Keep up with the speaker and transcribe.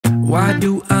Why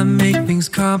do I make things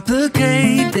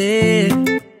complicated?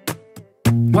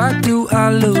 Why do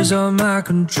I lose all my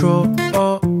control?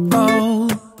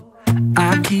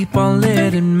 I keep on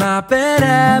letting my bad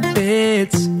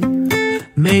habits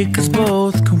make us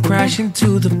both come crashing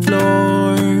to the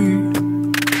floor.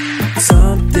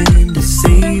 Something to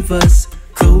save us,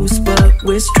 close but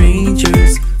we're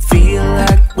strangers. Feel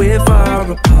like we're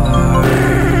far apart.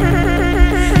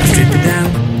 Stripping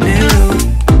down new.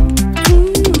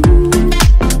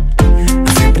 I'm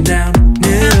stripping down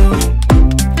new.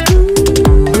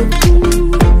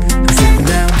 I'm stripping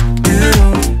down new.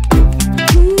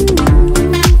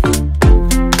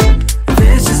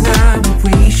 This is not what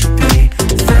we should be.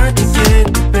 Trying to get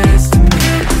the best of me.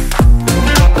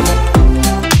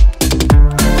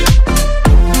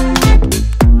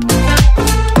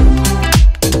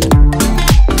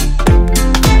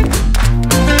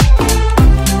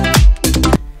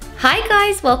 Hi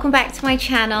guys, welcome back to my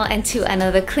channel and to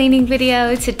another cleaning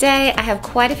video. Today I have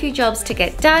quite a few jobs to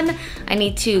get done. I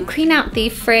need to clean out the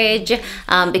fridge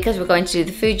because we're going to do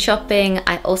the food shopping.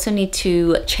 I also need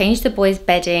to change the boys'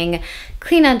 bedding,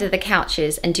 clean under the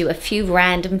couches, and do a few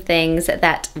random things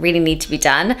that really need to be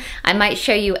done. I might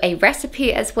show you a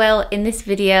recipe as well in this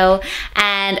video.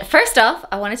 And first off,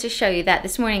 I wanted to show you that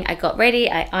this morning I got ready,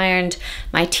 I ironed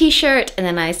my t-shirt, and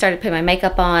then I started putting my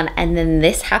makeup on, and then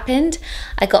this happened.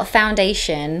 I got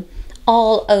foundation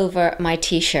all over my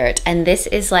t-shirt, and this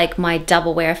is like my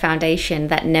double wear foundation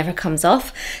that never comes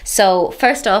off. So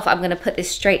first off, I'm gonna put this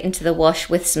straight into the wash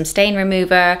with some stain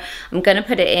remover. I'm gonna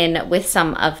put it in with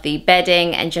some of the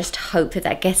bedding and just hope that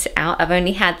that gets it out. I've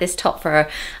only had this top for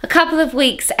a couple of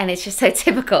weeks and it's just so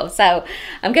typical. So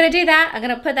I'm gonna do that. I'm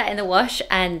gonna put that in the wash,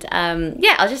 and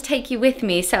yeah, I'll just take you with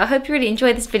me. So I hope you really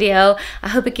enjoyed this video. I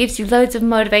hope it gives you loads of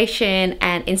motivation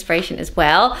and inspiration as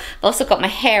well. I've also got my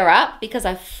hair up because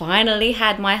I finally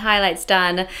had my highlights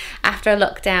done after a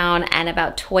lockdown and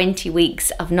about 20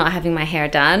 weeks of not having my hair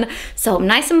done. So I'm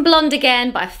nice and blonde again,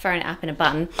 but I've thrown it up in a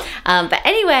bun. But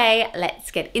anyway,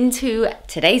 let's get into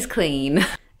today's clean.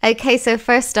 Okay, so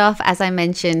first off, as I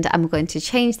mentioned, I'm going to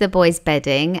change the boys'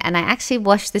 bedding, and I actually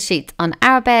washed the sheets on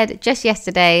our bed just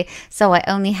yesterday, so I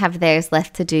only have theirs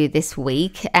left to do this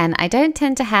week. And I don't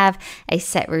tend to have a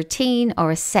set routine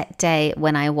or a set day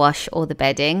when I wash all the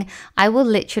bedding. I will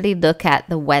literally look at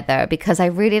the weather because I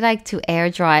really like to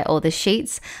air dry all the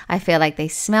sheets. I feel like they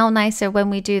smell nicer when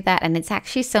we do that, and it's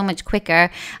actually so much quicker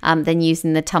than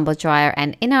using the tumble dryer.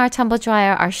 And in our tumble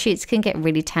dryer, our sheets can get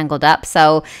really tangled up,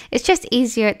 so it's just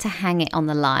easier to hang it on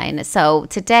the line. So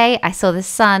today I saw the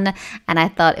sun and I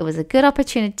thought it was a good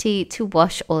opportunity to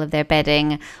wash all of their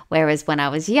bedding, whereas when I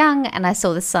was young and I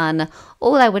saw the sun,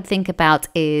 all I would think about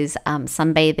is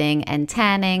sunbathing and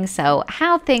tanning. So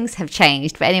how things have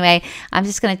changed. But anyway, I'm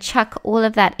just going to chuck all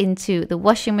of that into the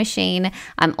washing machine.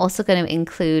 I'm also going to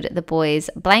include the boys'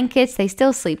 blankets. They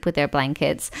still sleep with their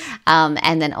blankets.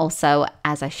 And then also,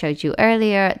 as I showed you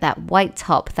earlier, that white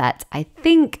top that I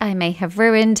think I may have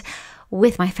ruined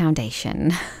with my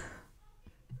foundation.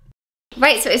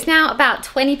 Right, so it's now about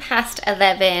 20 past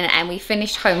 11 and we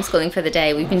finished homeschooling for the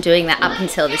day. We've been doing that up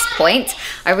until this point.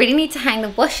 I really need to hang the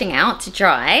washing out to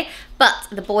dry, but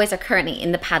the boys are currently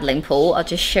in the paddling pool. I'll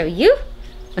just show you.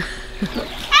 It's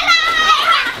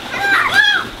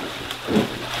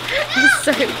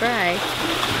so bright.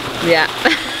 Yeah.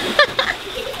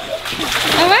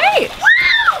 All right.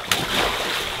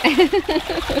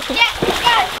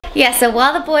 Yeah, so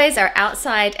while the boys are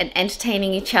outside and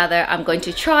entertaining each other, I'm going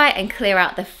to try and clear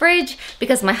out the fridge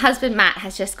because my husband Matt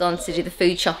has just gone to do the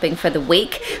food shopping for the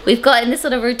week. We've got in this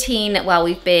sort of routine while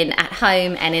we've been at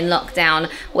home and in lockdown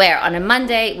where on a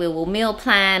Monday we will meal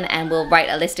plan and we'll write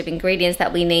a list of ingredients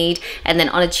that we need, and then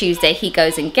on a Tuesday he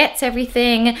goes and gets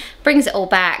everything, brings it all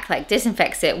back, like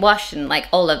disinfects it, wash, and like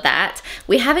all of that.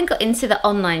 We haven't got into the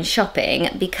online shopping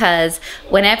because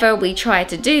whenever we try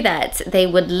to do that, they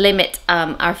would limit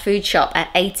our food shop at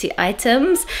 80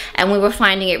 items, and we were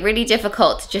finding it really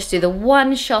difficult to just do the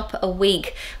one shop a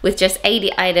week with just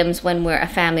 80 items when we're a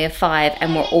family of 5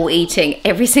 and we're all eating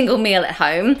every single meal at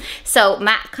home. So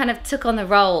Matt kind of took on the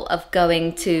role of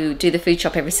going to do the food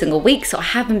shop every single week, so I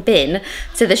haven't been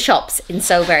to the shops in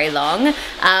so very long.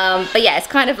 But yeah, it's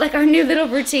kind of like our new little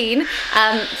routine.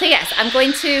 So yes, I'm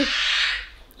going to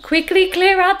quickly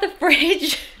clear out the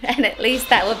fridge and at least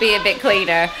that will be a bit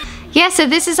cleaner. Yeah, so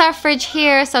this is our fridge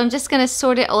here, so I'm just gonna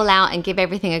sort it all out and give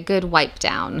everything a good wipe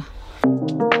down.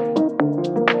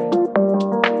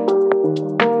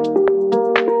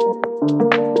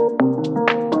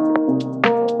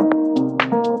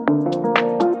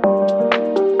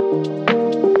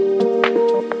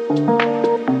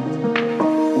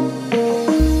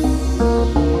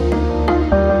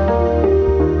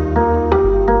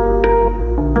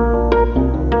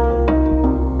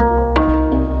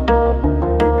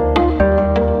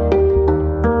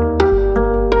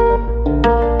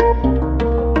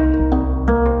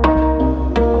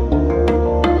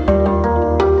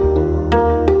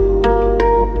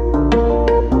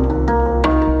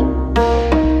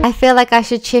 feel like I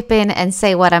should chip in and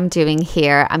say what I'm doing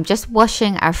here. I'm just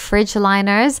washing our fridge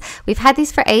liners. We've had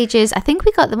these for ages. I think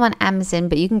we got them on Amazon,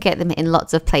 but you can get them in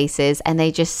lots of places, and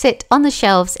they just sit on the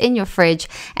shelves in your fridge.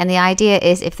 And the idea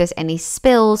is if there's any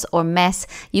spills or mess,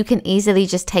 you can easily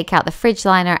just take out the fridge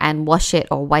liner and wash it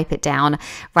or wipe it down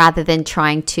rather than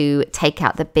trying to take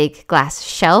out the big glass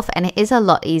shelf. And it is a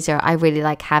lot easier. I really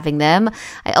like having them.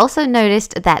 I also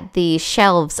noticed that the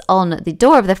shelves on the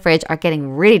door of the fridge are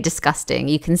getting really disgusting.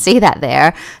 You can see that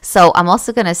there. So I'm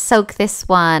also going to soak this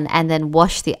one and then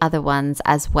wash the other ones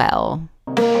as well.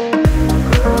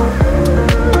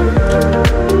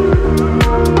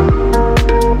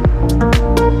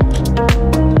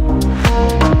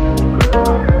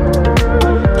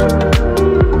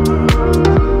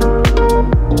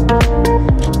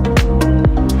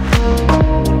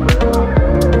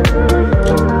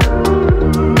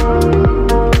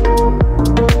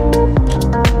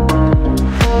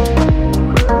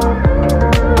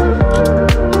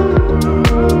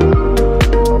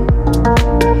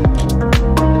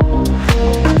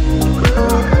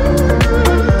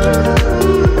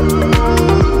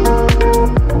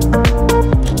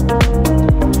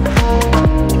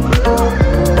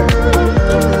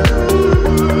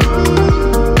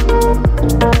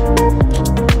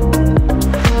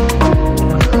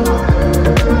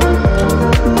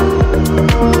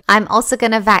 I'm also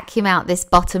going to vacuum out this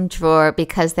bottom drawer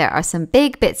because there are some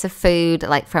big bits of food,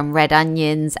 like from red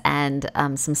onions and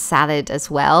some salad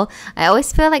as well. I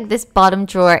always feel like this bottom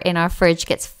drawer in our fridge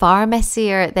gets far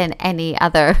messier than any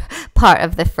other part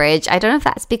of the fridge. I don't know if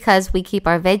that's because we keep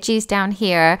our veggies down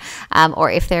here,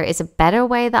 or if there is a better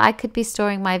way that I could be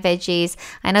storing my veggies.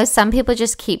 I know some people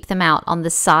just keep them out on the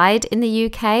side in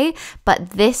the UK,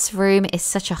 but this room is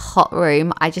such a hot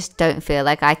room. I just don't feel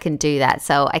like I can do that.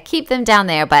 So I keep them down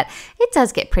there, but it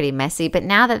does get pretty messy. But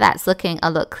now that that's looking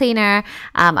a lot cleaner,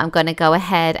 I'm going to go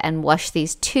ahead and wash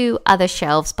these two other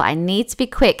shelves, but I need to be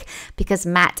quick because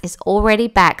Matt is already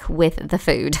back with the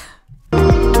food.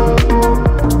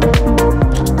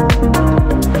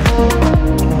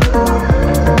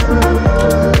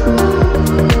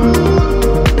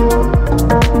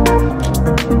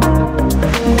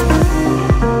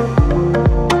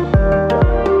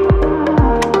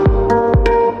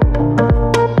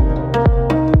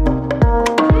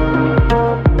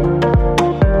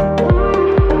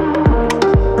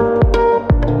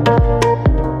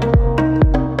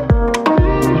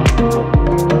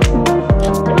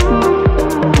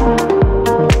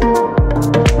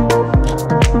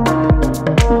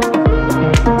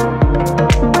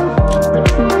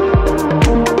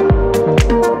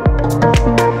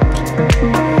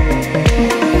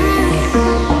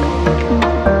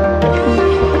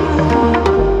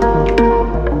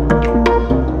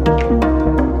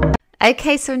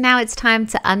 Okay, so now it's time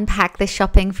to unpack the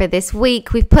shopping for this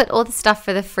week. We've put all the stuff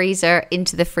for the freezer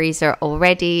into the freezer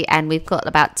already, and we've got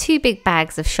about 2 big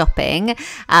bags of shopping,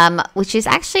 which is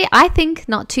actually, I think,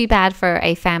 not too bad for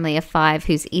a family of 5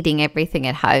 who's eating everything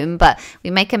at home. But we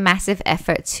make a massive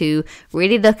effort to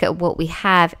really look at what we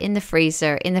have in the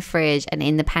freezer, in the fridge, and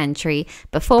in the pantry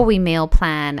before we meal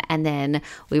plan, and then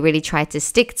we really try to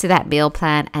stick to that meal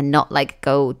plan and not like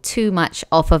go too much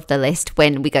off of the list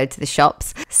when we go to the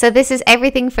shops. So this is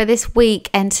everything for this week,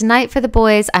 and tonight for the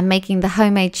boys I'm making the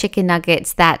homemade chicken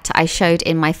nuggets that I showed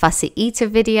in my fussy eater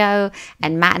video,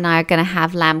 and Matt and I are going to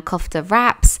have lamb kofta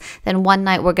wraps. Then one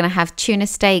night we're going to have tuna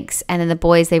steaks, and then the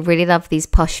boys, they really love these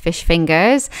posh fish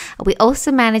fingers. We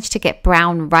also managed to get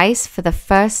brown rice for the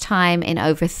first time in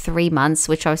over 3 months,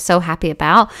 which I was so happy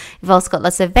about. We've also got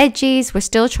lots of veggies. We're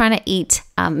still trying to eat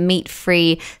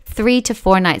meat-free 3 to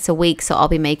 4 nights a week, so I'll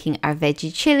be making our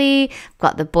veggie chili.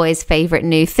 Got the boys' favorite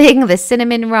new thing, the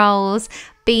cinnamon rolls.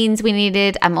 Beans we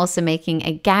needed. I'm also making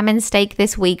a gammon steak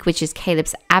this week, which is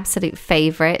Caleb's absolute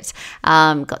favorite.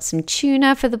 Got some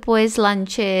tuna for the boys'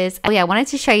 lunches. Oh yeah, I wanted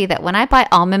to show you that when I buy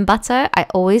almond butter, I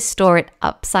always store it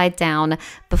upside down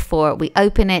before we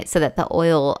open it so that the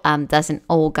oil doesn't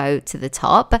all go to the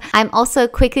top. I'm also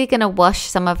quickly going to wash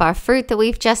some of our fruit that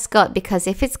we've just got, because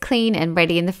if it's clean and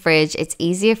ready in the fridge, it's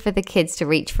easier for the kids to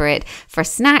reach for it for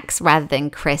snacks rather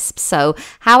than crisps. So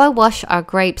how I wash our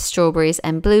grapes, strawberries,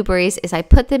 and blueberries is I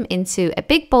put them into a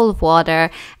big bowl of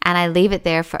water and I leave it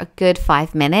there for a good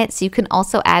 5 minutes. You can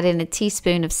also add in a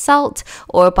teaspoon of salt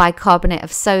or bicarbonate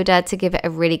of soda to give it a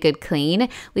really good clean.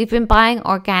 We've been buying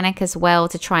organic as well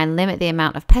to try and limit the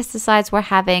amount of pesticides we're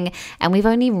having, and we've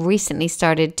only recently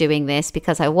started doing this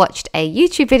because I watched a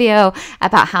YouTube video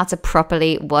about how to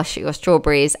properly wash your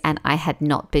strawberries, and I had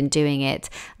not been doing it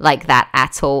like that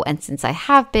at all. And since I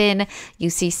have been, you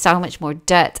see so much more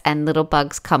dirt and little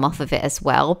bugs come off of it as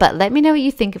well. But let me know what what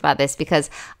you think about this, because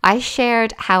I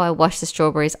shared how I wash the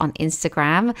strawberries on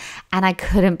Instagram and I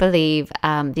couldn't believe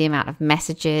the amount of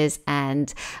messages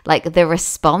and like the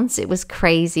response. It was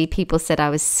crazy. People said I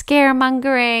was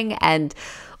scaremongering and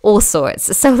all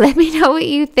sorts. So let me know what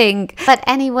you think. But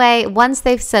anyway, once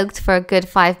they've soaked for a good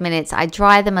 5 minutes, I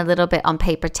dry them a little bit on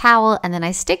paper towel and then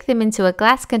I stick them into a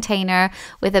glass container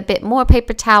with a bit more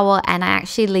paper towel, and I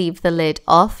actually leave the lid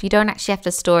off. You don't actually have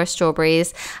to store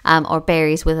strawberries or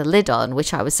berries with a lid on,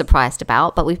 which I was surprised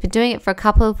about, but we've been doing it for a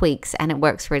couple of weeks and it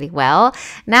works really well.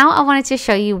 Now I wanted to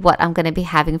show you what I'm going to be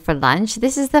having for lunch.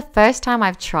 This is the first time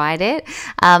I've tried it,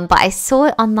 but I saw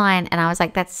it online and I was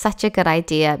like, that's such a good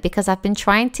idea, because I've been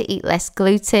trying to eat less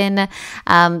gluten,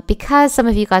 because some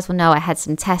of you guys will know I had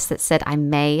some tests that said I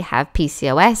may have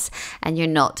PCOS and you're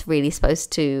not really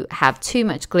supposed to have too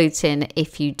much gluten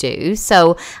if you do.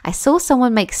 So I saw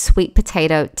someone make sweet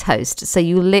potato toast. So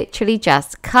you literally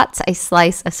just cut a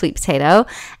slice of sweet potato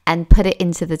and put it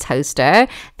into the toaster.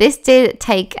 This did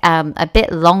take a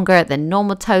bit longer than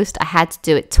normal toast. I had to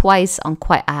do it twice on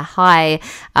quite a high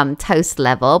toast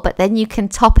level, but then you can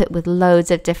top it with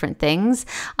loads of different things.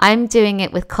 I'm doing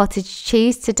it with cottage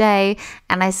cheese today,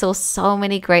 and I saw so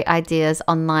many great ideas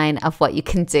online of what you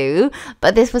can do,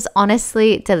 but this was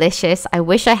honestly delicious. I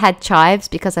wish I had chives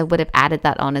because I would have added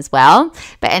that on as well.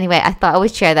 But anyway, I thought I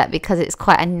would share that because it's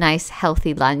quite a nice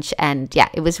healthy lunch, and yeah,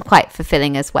 it was quite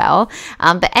fulfilling as well.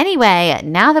 But anyway,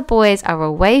 now the boys are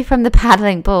away from the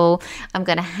paddling pool, I'm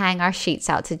going to hang our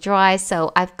sheets out to dry.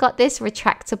 So I've got this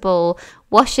retractable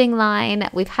washing line.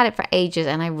 We've had it for ages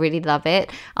and I really love it.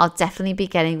 I'll definitely be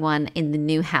getting one in the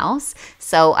new house.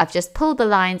 So I've just pulled the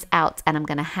lines out and I'm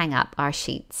going to hang up our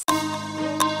sheets.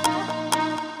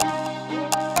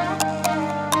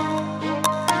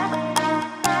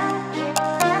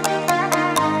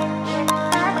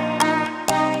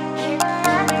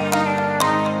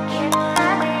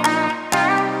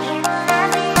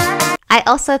 I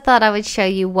also thought I would show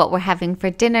you what we're having for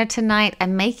dinner tonight.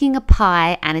 I'm making a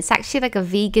pie and it's actually like a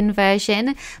vegan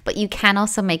version, but you can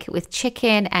also make it with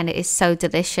chicken and it is so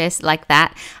delicious like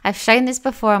that. I've shown this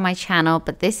before on my channel,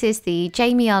 but this is the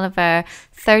Jamie Oliver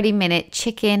 30-minute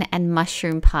chicken and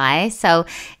mushroom pie. So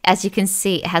as you can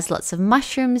see, it has lots of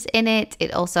mushrooms in it.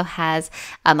 It also has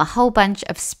a whole bunch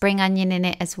of spring onion in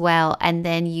it as well. And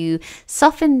then you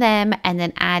soften them and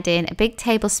then add in a big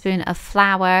tablespoon of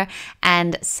flour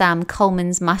and some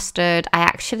Coleman's mustard. I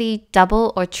actually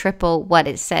double or triple what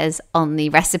it says on the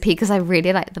recipe because I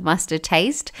really like the mustard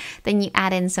taste. Then you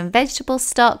add in some vegetable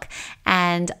stock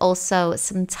and also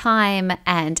some thyme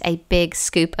and a big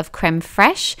scoop of creme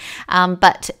fraiche.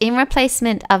 But in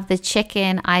replacement of the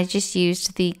chicken, I just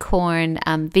used the corn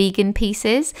vegan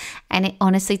pieces, and it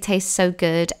honestly tastes so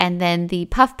good. And then the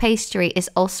puff pastry is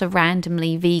also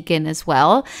randomly vegan as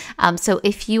well. So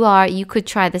if you could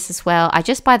try this as well. I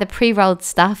just buy the pre-rolled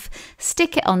stuff,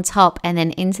 stick it on top and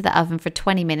then into the oven for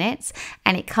 20 minutes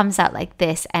and it comes out like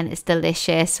this and it's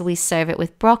delicious. We serve it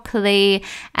with broccoli,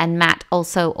 and Matt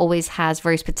also always has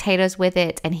roast potatoes with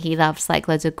it and he loves like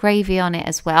loads of gravy on it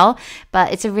as well.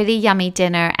 But it's a really yummy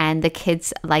dinner and the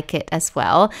kids like it as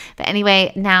well. But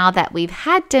anyway, now that we've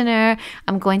had dinner,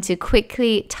 I'm going to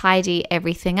quickly tidy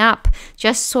everything up,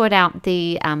 just sort out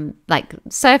the like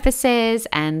surfaces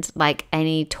and like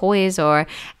any toys or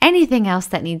anything else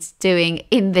that needs doing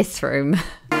in this room.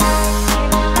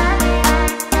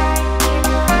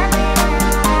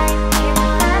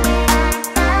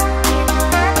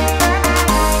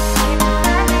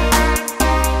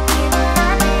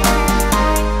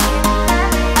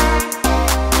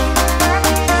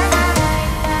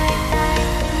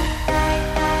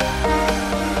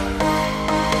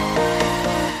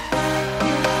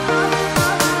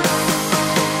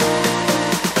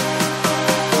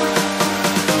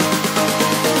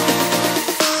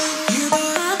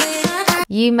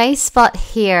 You may spot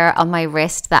here on my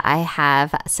wrist that I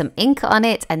have some ink on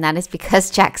it, and that is because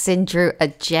Jackson drew a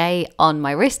J on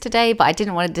my wrist today, but I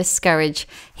didn't want to discourage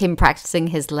him practicing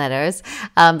his letters.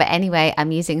 But anyway,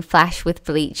 I'm using Flash with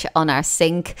bleach on our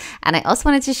sink, and I also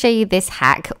wanted to show you this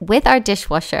hack. With our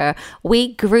dishwasher,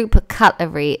 we group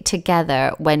cutlery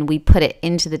together when we put it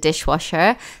into the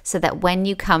dishwasher, so that when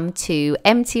you come to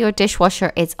empty your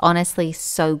dishwasher, it's honestly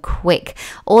so quick.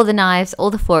 All the knives,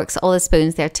 all the forks, all the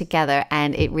spoons, they're together,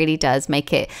 and it really does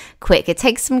make it quick. It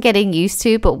takes some getting used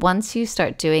to, but once you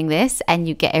start doing this and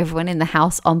you get everyone in the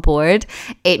house on board,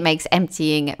 it makes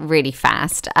emptying really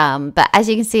fast. But as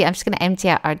you can see, I'm just going to empty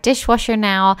out our dishwasher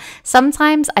now.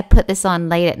 Sometimes I put this on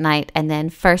late at night and then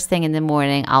first thing in the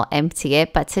morning I'll empty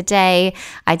it, but today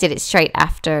I did it straight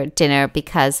after dinner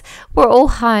because we're all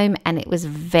home and it was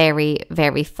very,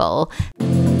 very full.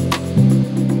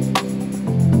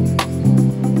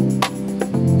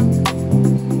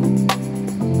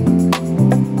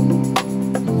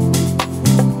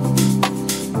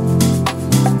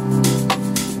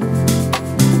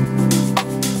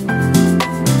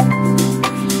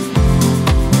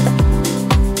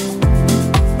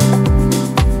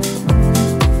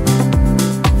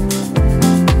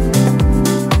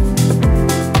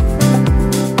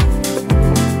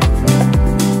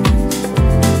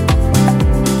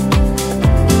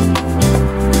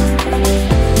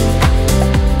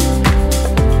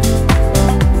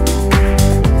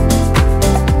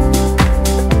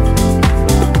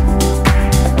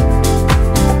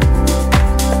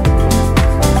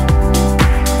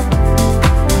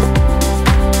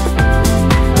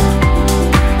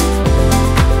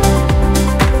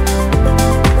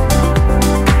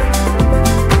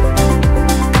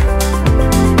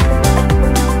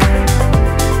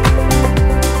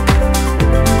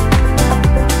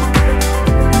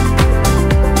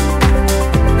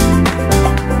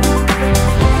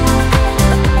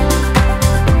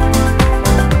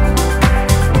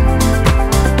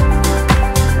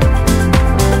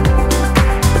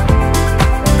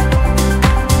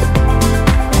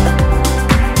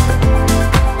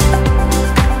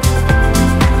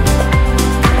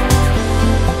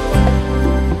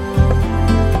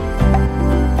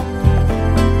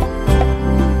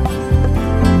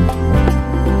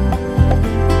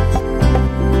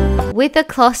 with the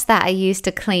cloths that I use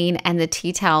to clean and the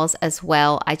tea towels as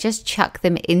well, I just chuck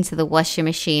them into the washing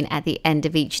machine at the end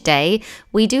of each day.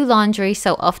 We do laundry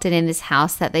so often in this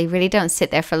house that they really don't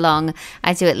sit there for long.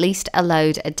 I do at least a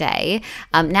load a day.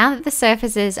 Now that the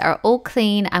surfaces are all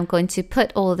clean, I'm going to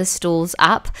put all the stools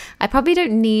up. I probably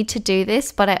don't need to do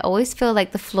this, but I always feel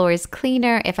like the floor is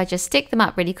cleaner if I just stick them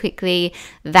up really quickly,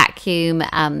 vacuum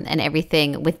and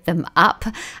everything with them up.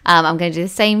 I'm going to do the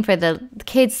same for the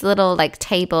kids' little like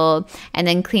table, and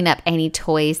then clean up any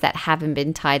toys that haven't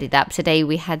been tidied up. Today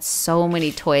we had so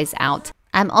many toys out.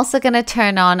 I'm also going to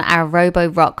turn on our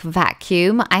Roborock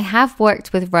vacuum. I have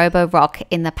worked with Roborock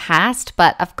in the past,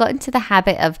 but I've got into the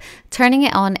habit of turning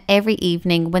it on every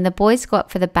evening. When the boys go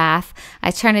up for the bath,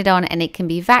 I turn it on and it can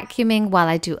be vacuuming while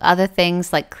I do other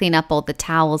things like clean up all the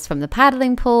towels from the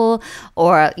paddling pool,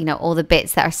 or, you know, all the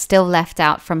bits that are still left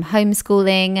out from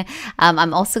homeschooling.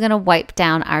 I'm also going to wipe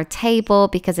down our table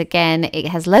because, again, it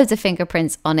has loads of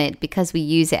fingerprints on it because we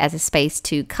use it as a space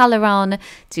to color on,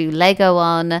 do Lego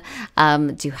on,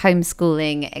 do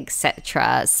homeschooling,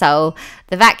 etc. So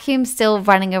the vacuum's still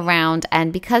running around,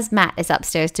 and because Matt is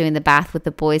upstairs doing the bath with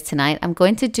the boys tonight, I'm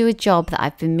going to do a job that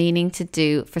I've been meaning to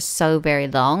do for so very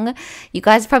long. You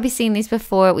guys have probably seen these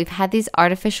before. We've had these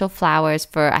artificial flowers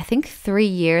for I think 3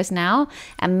 years now,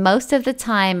 and most of the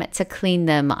time to clean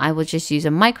them I will just use a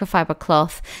microfiber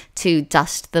cloth to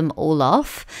dust them all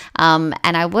off, and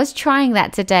I was trying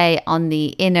that today on the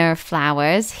inner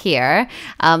flowers here,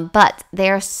 but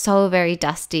they are so very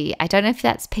dusty. I don't know if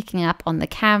that's picking up on the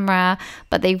camera,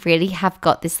 but they really have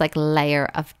got this like layer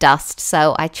of dust.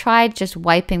 So I tried just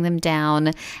wiping them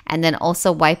down and then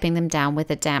also wiping them down with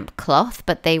a damp cloth,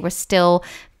 but they were still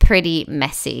pretty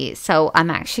messy. So I'm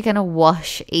actually going to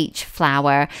wash each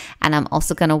flower, and I'm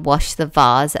also going to wash the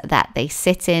vase that they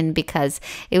sit in because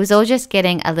it was all just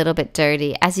getting a little bit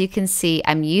dirty. As you can see,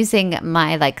 I'm using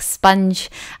my like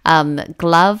sponge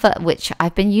glove, which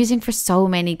I've been using for so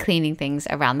many cleaning things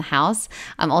around the house.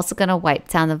 I'm also going to wipe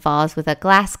down the vase with a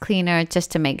glass cleaner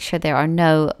just to make sure there are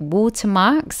no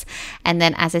watermarks. And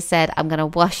then, as I said, I'm going to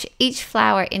wash each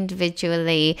flower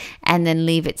individually and then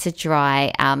leave it to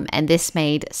dry, and this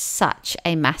made such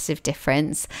a massive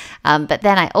difference. But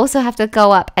then I also have to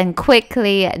go up and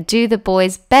quickly do the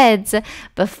boys' beds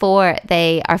before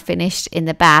they are finished in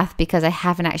the bath because I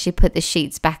haven't actually put the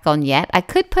sheets back on yet. I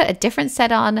could put a different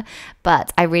set on,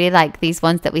 but I really like these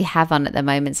ones that we have on at the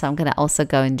moment, so I'm going to also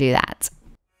go and do that.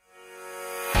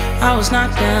 I was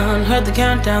knocked down, heard the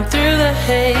countdown through the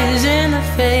haze in the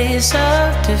face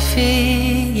of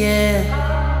defeat, yeah.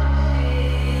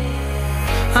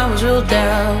 I was ruled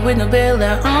out with no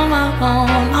bailout on my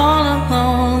own, all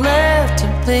alone, left to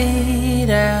bleed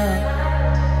out.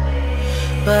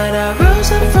 But I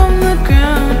rose up from the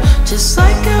ground, just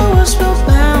like I was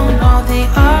spellbound. All the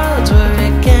odds were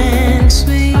against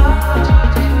me,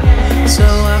 so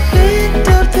I picked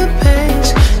up the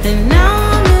pace, and now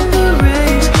I'm in the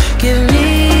race. Give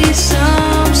me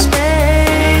some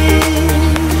space.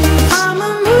 I'm a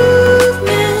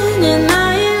movement and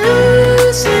I ain't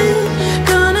losing.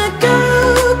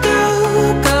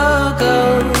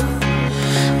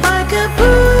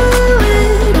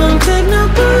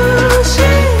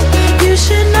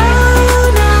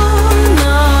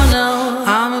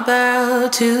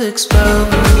 To explode.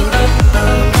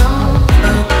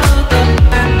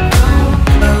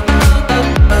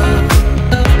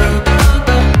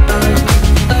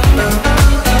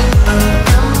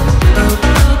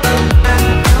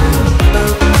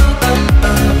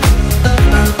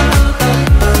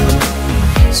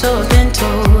 So I've been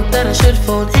told that I should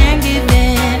fold and give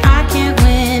in. I can't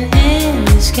win in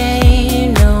this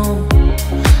game, no.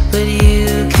 But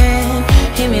you can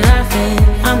hear me laughing.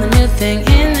 I'm the new thing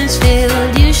in this field.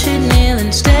 You should kneel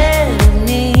instead of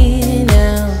me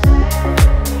now.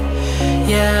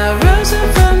 Yeah, I rose up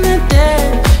from the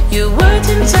dead. Your words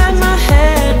inside my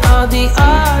head. All the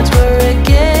odds were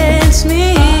against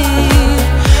me,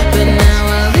 but now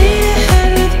I lead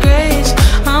ahead with grace.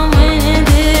 I'm winning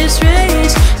this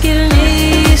race. Give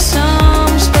me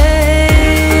some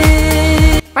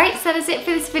space. Right, so that's it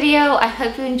for this video. I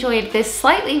hope you enjoyed this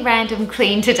slightly random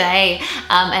clean today,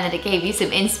 and that it gave you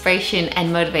some inspiration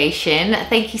and motivation.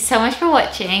 Thank you so much for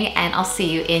watching, and I'll see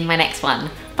you in my next one.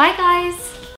 Bye guys.